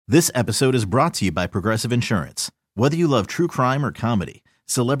This episode is brought to you by Progressive Insurance. Whether you love true crime or comedy,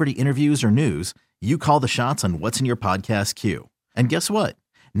 celebrity interviews or news, you call the shots on what's in your podcast queue. And guess what?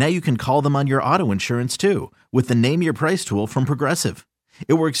 Now you can call them on your auto insurance too with the Name Your Price tool from Progressive.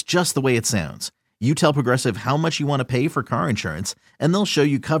 It works just the way it sounds. You tell Progressive how much you want to pay for car insurance, and they'll show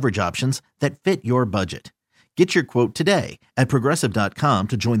you coverage options that fit your budget. Get your quote today at Progressive.com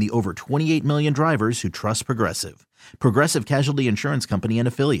to join the over 28 million drivers who trust Progressive. Progressive Casualty Insurance Company and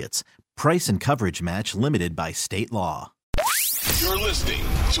Affiliates. Price and coverage match limited by state law. You're listening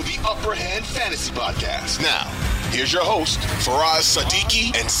to the Upper Hand Fantasy Podcast. Now, here's your host, Faraz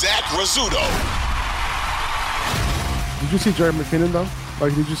Sadiki and Zach Rizzuto. Did you see Jerick McKinnon, though?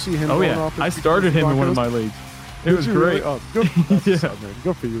 Like, did you see him going off? I started him in one of my leagues. It was great. Really? Oh, good. That's up, man.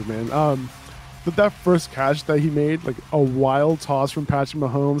 Good for you, man. But that first catch that he made, like a wild toss from Patrick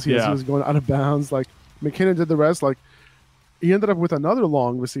Mahomes, he was going out of bounds. Like, McKinnon did the rest. Like, he ended up with another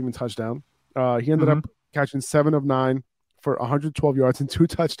long receiving touchdown. He ended up catching 7 of 9 for 112 yards and 2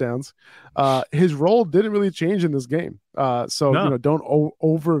 touchdowns. His role didn't really change in this game. Don't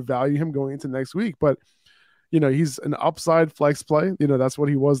overvalue him going into next week. But, he's an upside flex play. That's what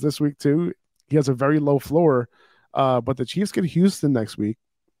he was this week too. He has a very low floor. But the Chiefs get Houston next week.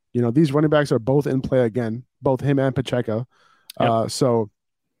 These running backs are both in play again, both him and Pacheco. Yep.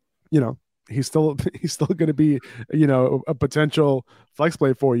 He's still going to be, a potential flex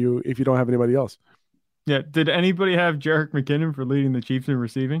play for you if you don't have anybody else. Yeah. Did anybody have Jerick McKinnon for leading the Chiefs in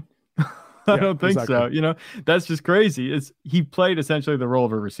receiving? I don't think so. That's just crazy. He played essentially the role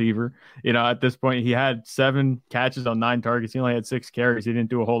of a receiver. At this point, he had 7 catches on 9 targets. He only had 6 carries. He didn't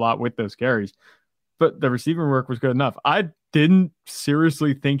do a whole lot with those carries, but the receiving work was good enough. I didn't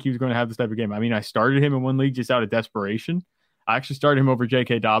seriously think he was going to have this type of game. I mean, I started him in one league just out of desperation. I actually started him over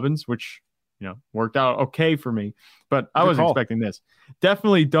J.K. Dobbins, which, worked out okay for me, but I wasn't expecting this.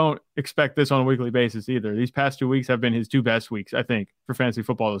 Definitely don't expect this on a weekly basis either. These past 2 weeks have been his 2 best weeks, I think, for fantasy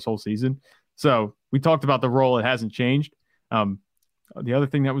football this whole season. So we talked about the role. It hasn't changed. The other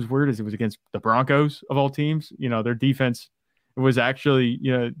thing that was weird is it was against the Broncos of all teams. Their defense was actually,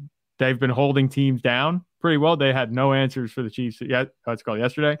 they've been holding teams down pretty well. They had no answers for the Chiefs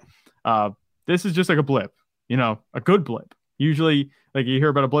yesterday. This is just like a blip, a good blip. Usually, like you hear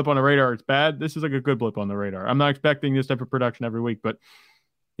about a blip on the radar, it's bad. This is like a good blip on the radar. I'm not expecting this type of production every week, but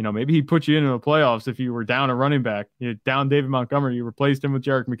maybe he'd put you into the playoffs if you were down a running back. You're down David Montgomery, you replaced him with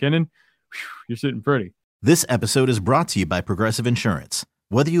Jerick McKinnon. You're sitting pretty. This episode is brought to you by Progressive Insurance.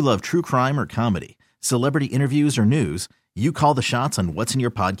 Whether you love true crime or comedy, celebrity interviews or news, you call the shots on what's in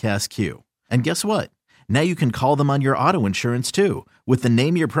your podcast queue. And guess what? Now you can call them on your auto insurance too with the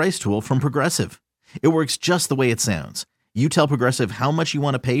Name Your Price tool from Progressive. It works just the way it sounds. You tell Progressive how much you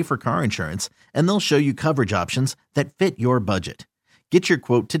want to pay for car insurance, and they'll show you coverage options that fit your budget. Get your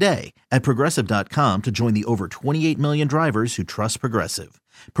quote today at Progressive.com to join the over 28 million drivers who trust Progressive.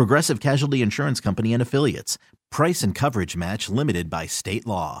 Progressive Casualty Insurance Company and Affiliates. Price and coverage match limited by state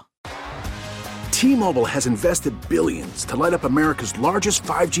law. T-Mobile has invested billions to light up America's largest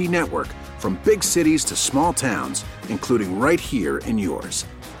 5G network, from big cities to small towns, including right here in yours.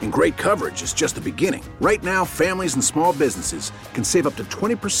 And great coverage is just the beginning. Right now, families and small businesses can save up to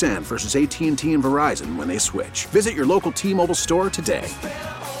 20% versus AT&T and Verizon when they switch. Visit your local T-Mobile store today.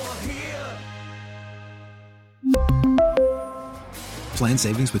 Plan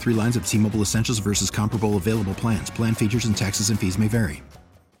savings with 3 lines of T-Mobile Essentials versus comparable available plans. Plan features and taxes and fees may vary.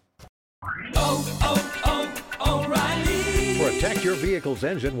 Protect your vehicle's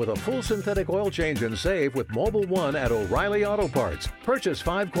engine with a full synthetic oil change and save with Mobil 1 at O'Reilly Auto Parts. Purchase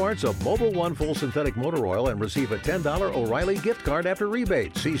 5 quarts of Mobil 1 full synthetic motor oil and receive a $10 O'Reilly gift card after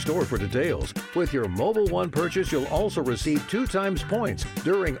rebate. See store for details. With your Mobil 1 purchase, you'll also receive 2 times points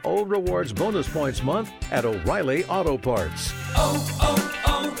during O Rewards Bonus Points Month at O'Reilly Auto Parts.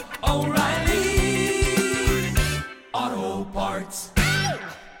 O'Reilly Auto Parts.